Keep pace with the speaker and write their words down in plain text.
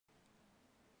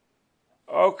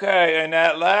Okay, in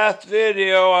that last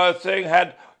video I was saying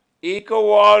had equal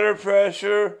water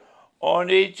pressure on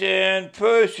each end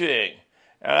pushing.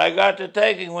 And I got to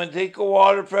thinking, with equal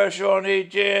water pressure on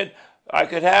each end, I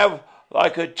could have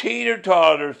like a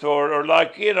teeter-totter sort, or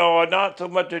like, you know, not so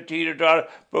much a teeter-totter,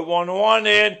 but on one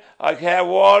end I could have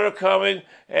water coming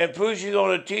and pushing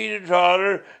on a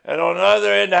teeter-totter, and on the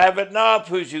other end I have it not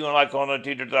pushing on like on a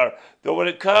teeter-totter. So when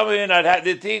it come in, I'd have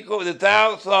this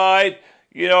outside,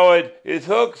 you know, it's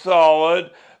hook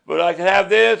solid, but I could have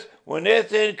this, when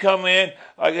this end come in,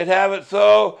 I could have it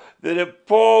so that it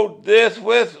pulled this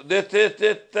with this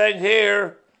thing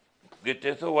here. Get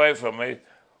this away from me.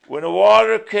 When the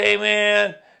water came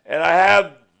in, and I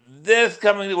have this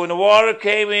coming, when the water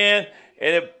came in,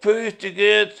 and it pushed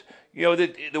against, you know,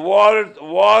 the water,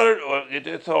 get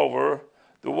this over,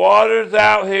 the water's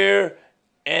out here,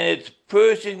 and it's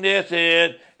pushing this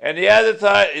in, and the other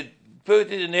side, it's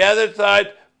pushing, and the other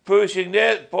side, pushing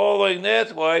this, pulling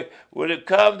this way. When it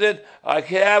comes in, I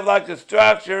can have like a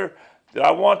structure that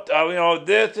I want, you know,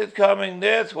 this is coming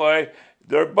this way.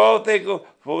 They're both equal.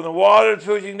 When the water is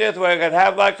pushing this way, I could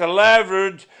have like a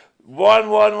leverage. One.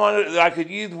 I could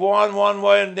use one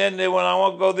way, and then when I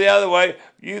want to go the other way,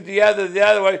 use the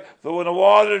other way. So when the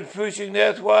water is pushing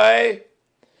this way,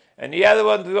 and the other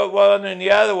one's one in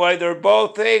the other way, they're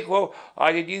both equal.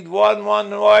 I could use one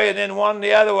way and then one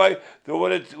the other way. So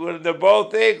when they're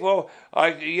both equal,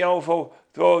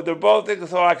 so they're both equal.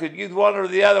 So I could use one or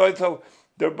the other way. So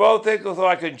they're both equal. So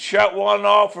I can shut one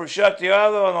off or shut the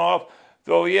other one off.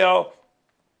 So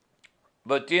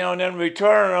but and then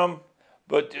return them.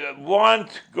 But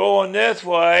one's going this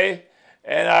way,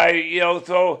 and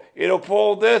so it'll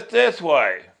pull this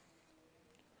way.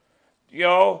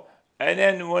 And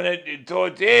then when it's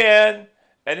in,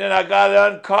 and then I got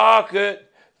to uncock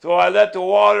it, so I let the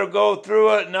water go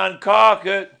through it and uncock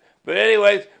it. But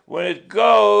anyways, when it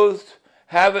goes,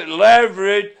 have it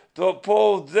leveraged so it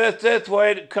pulls this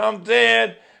way, it comes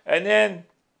in, and then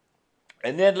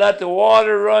let the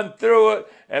water run through it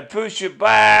and push it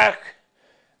back.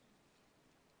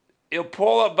 It'll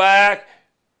pull it back,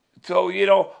 so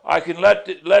I can let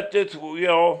this,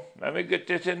 let me get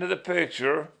this into the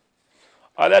picture.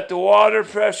 I let the water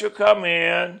pressure come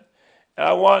in, and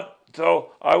I want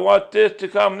this to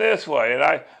come this way, and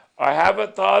I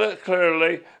haven't thought it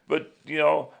clearly, but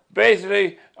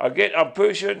basically I'm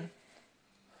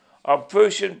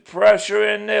pushing pressure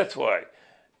in this way,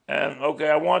 and okay,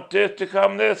 I want this to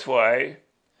come this way,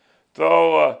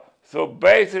 so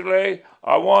basically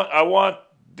I want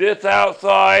this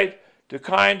outside to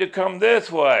kind of come this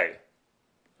way,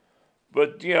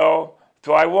 but so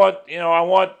I want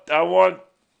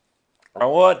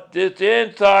this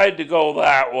inside to go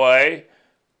that way.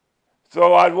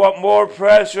 So I'd want more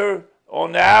pressure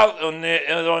on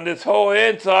this whole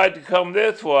inside to come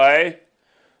this way.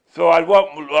 So I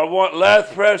want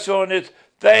less pressure on this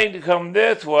thing to come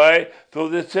this way. So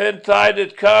this inside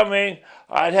that's coming,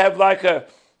 I'd have like a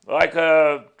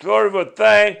sort of a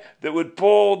thing that would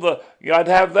pull I'd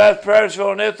have less pressure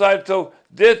on this side. So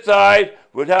this side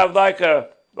would have like a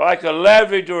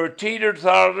leverage or a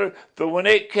teeter-totter, so when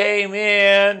it came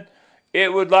in,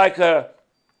 it would sort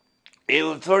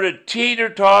of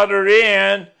teeter-totter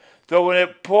in, so when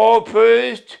it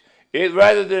pushed,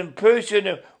 rather than pushing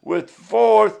it with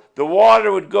force, the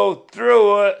water would go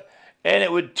through it, and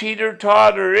it would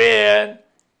teeter-totter in,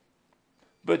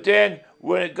 but then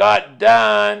when it got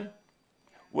done,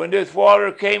 when this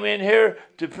water came in here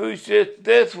to push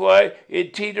this way,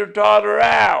 it teeter-totter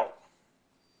out.